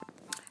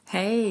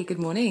Hey, good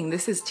morning.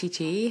 This is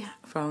Chichi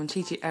from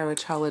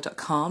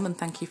chichiaerotraveler.com, and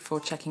thank you for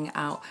checking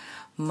out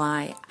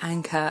my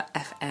Anchor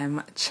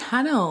FM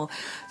channel.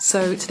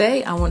 So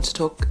today I want to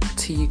talk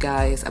to you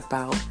guys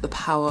about the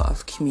power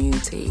of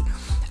community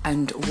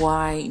and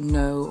why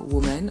no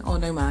woman or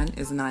no man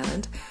is an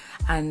island,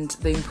 and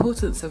the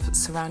importance of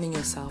surrounding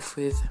yourself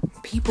with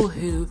people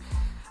who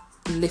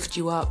lift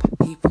you up,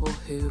 people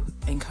who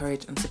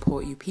encourage and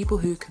support you, people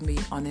who can be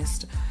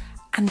honest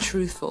and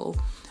truthful,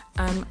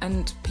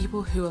 and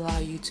people who allow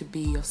you to be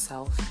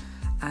yourself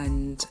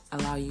and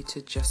allow you to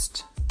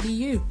just be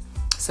you.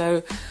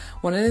 So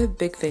one of the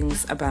big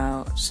things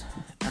about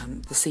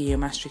the CEO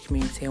Mastery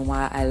community and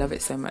why I love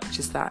it so much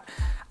is that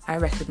I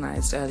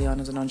recognized early on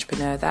as an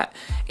entrepreneur that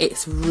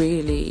it's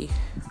really,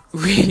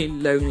 really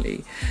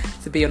lonely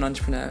to be an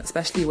entrepreneur,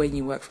 especially when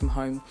you work from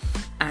home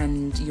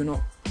and you're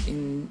not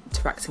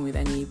interacting with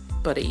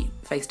anybody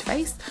face to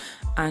face,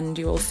 and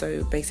you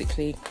also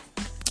basically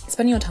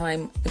spending your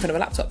time in front of a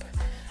laptop.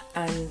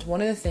 And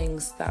one of the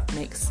things that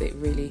makes it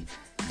really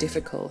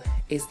difficult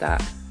is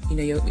that,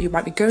 you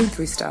might be going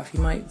through stuff, you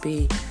might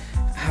be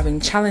having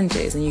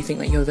challenges, and you think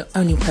that you're the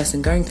only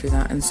person going through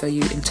that, and so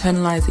you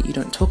internalize it, you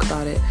don't talk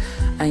about it,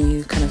 and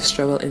you kind of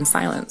struggle in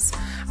silence.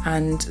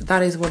 And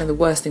that is one of the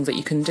worst things that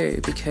you can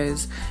do,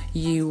 because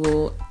you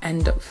will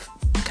end up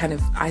kind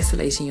of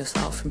isolating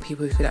yourself from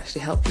people who could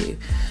actually help you.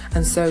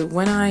 And so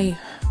when I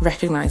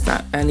recognized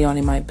that early on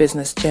in my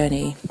business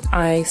journey,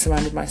 I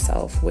surrounded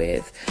myself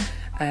with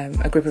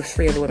a group of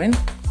 3 other women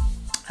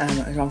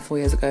around 4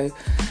 years ago,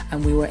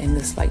 and we were in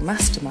this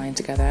mastermind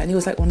together, and it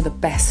was one of the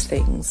best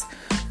things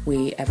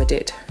we ever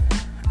did.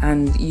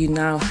 And we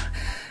now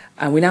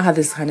have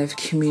this kind of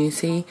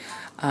community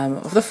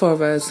of the 4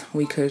 of us.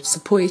 We could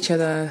support each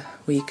other,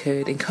 we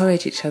could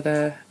encourage each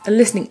other, a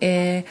listening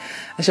ear,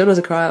 a shoulder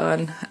to cry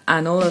on,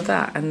 and all of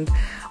that. And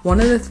one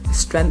of the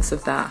strengths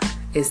of that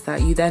is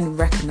that you then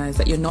recognize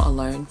that you're not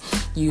alone.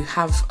 You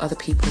have other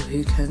people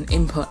who can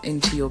input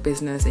into your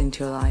business,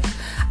 into your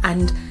life.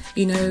 And,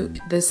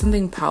 there's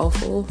something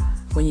powerful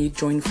when you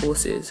join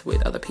forces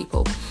with other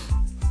people.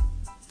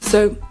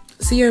 So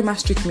CEO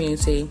Mastery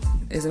Community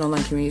is an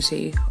online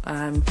community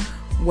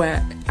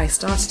where I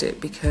started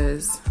it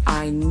because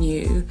I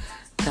knew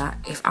that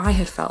if I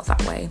had felt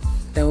that way,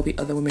 there will be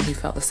other women who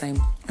felt the same.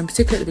 And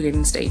particularly at the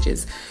beginning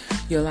stages,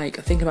 you're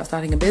thinking about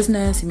starting a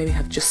business, you maybe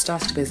have just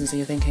started a business and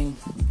you're thinking,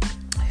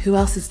 who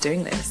else is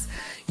doing this?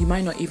 You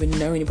might not even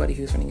know anybody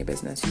who's running a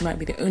business. You might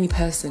be the only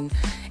person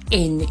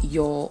in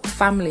your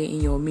family,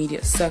 in your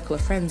immediate circle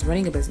of friends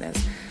running a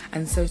business.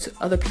 And so to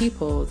other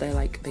people, they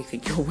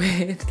think you're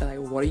weird. They're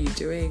like, what are you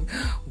doing?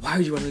 Why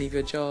would you want to leave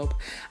your job?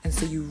 And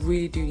so you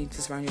really do need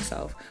to surround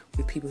yourself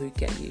with people who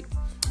get you.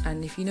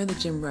 And if you know the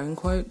Jim Rohn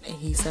quote,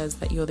 he says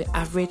that you're the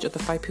average of the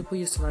 5 people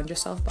you surround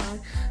yourself by.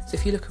 So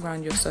if you look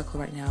around your circle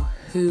right now,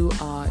 who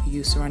are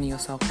you surrounding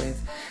yourself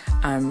with?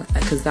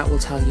 Because that will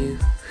tell you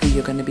who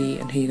you're going to be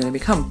and who you're going to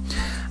become.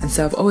 And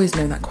so I've always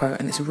known that quote,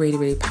 and it's a really,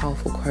 really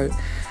powerful quote.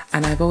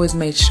 And I've always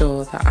made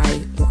sure that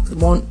I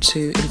want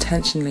to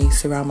intentionally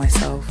surround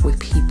myself with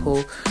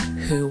people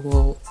who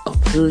will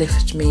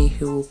uplift me,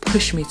 who will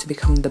push me to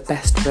become the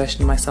best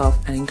version of myself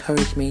and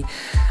encourage me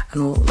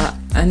and all that.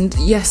 And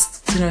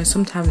yes,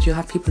 sometimes you'll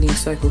have people in your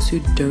circles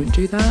who don't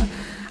do that,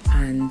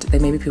 and they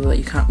may be people that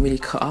you can't really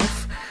cut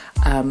off.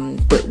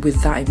 But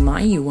with that in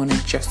mind, you want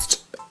to just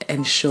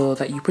ensure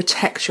that you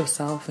protect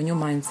yourself and your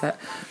mindset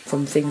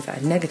from things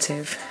that are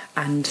negative,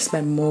 and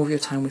spend more of your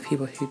time with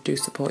people who do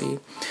support you.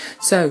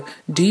 So,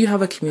 do you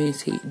have a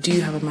community? Do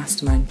you have a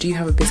mastermind? Do you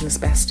have a business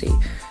bestie?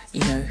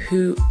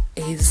 Who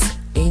is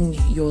in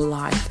your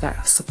life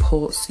that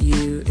supports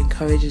you,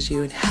 encourages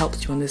you, and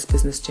helps you on this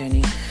business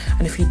journey?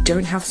 And if you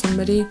don't have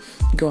somebody,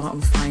 go out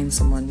and find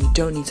someone. You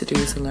don't need to do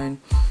this alone,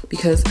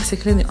 because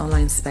particularly in the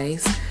online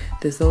space,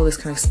 there's all this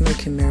kind of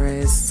smoke and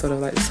mirrors, sort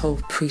of this whole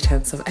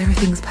pretense of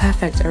everything's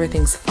perfect,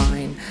 everything's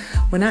fine,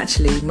 when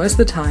actually most of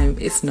the time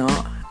it's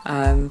not.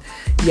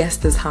 Yes,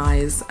 there's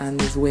highs and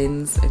there's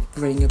wins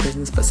of running your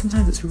business, but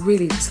sometimes it's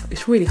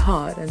really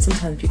hard, and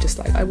sometimes you're just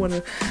I want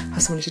to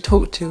have somebody to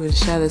talk to and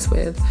share this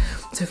with.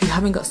 So if you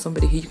haven't got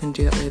somebody who you can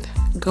do that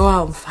with, go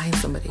out and find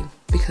somebody,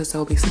 because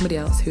there'll be somebody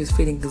else who's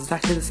feeling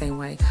exactly the same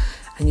way,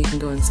 and you can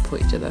go and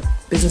support each other.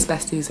 Business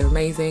besties are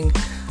amazing.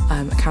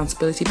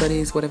 Accountability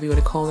buddies, whatever you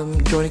want to call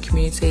them. Join a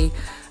community,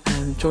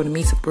 join a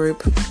meetup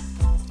group.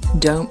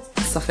 Don't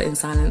suffer in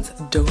silence.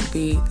 Don't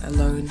be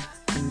alone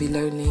and be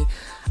lonely.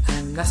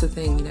 That's the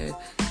thing,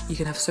 you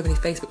can have so many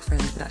Facebook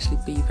friends but actually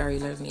be very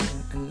lonely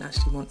and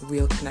actually want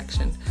real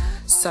connection.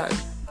 So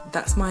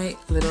that's my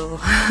little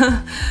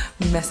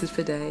message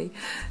for today.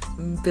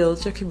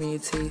 Build your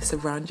community,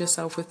 surround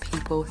yourself with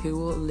people who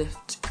will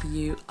lift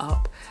you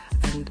up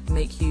and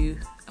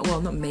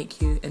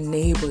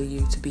enable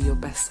you to be your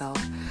best self,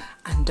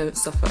 and don't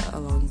suffer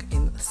along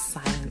in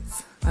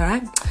silence.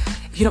 Alright?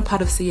 If you're not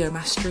part of CEO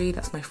Mastery,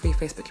 that's my free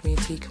Facebook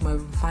community, come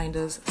over and find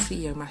us,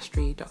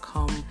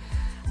 ceomastery.com,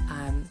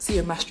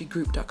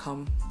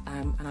 ceomasterygroup.com,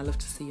 and I'd love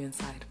to see you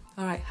inside.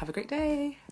 Alright, have a great day.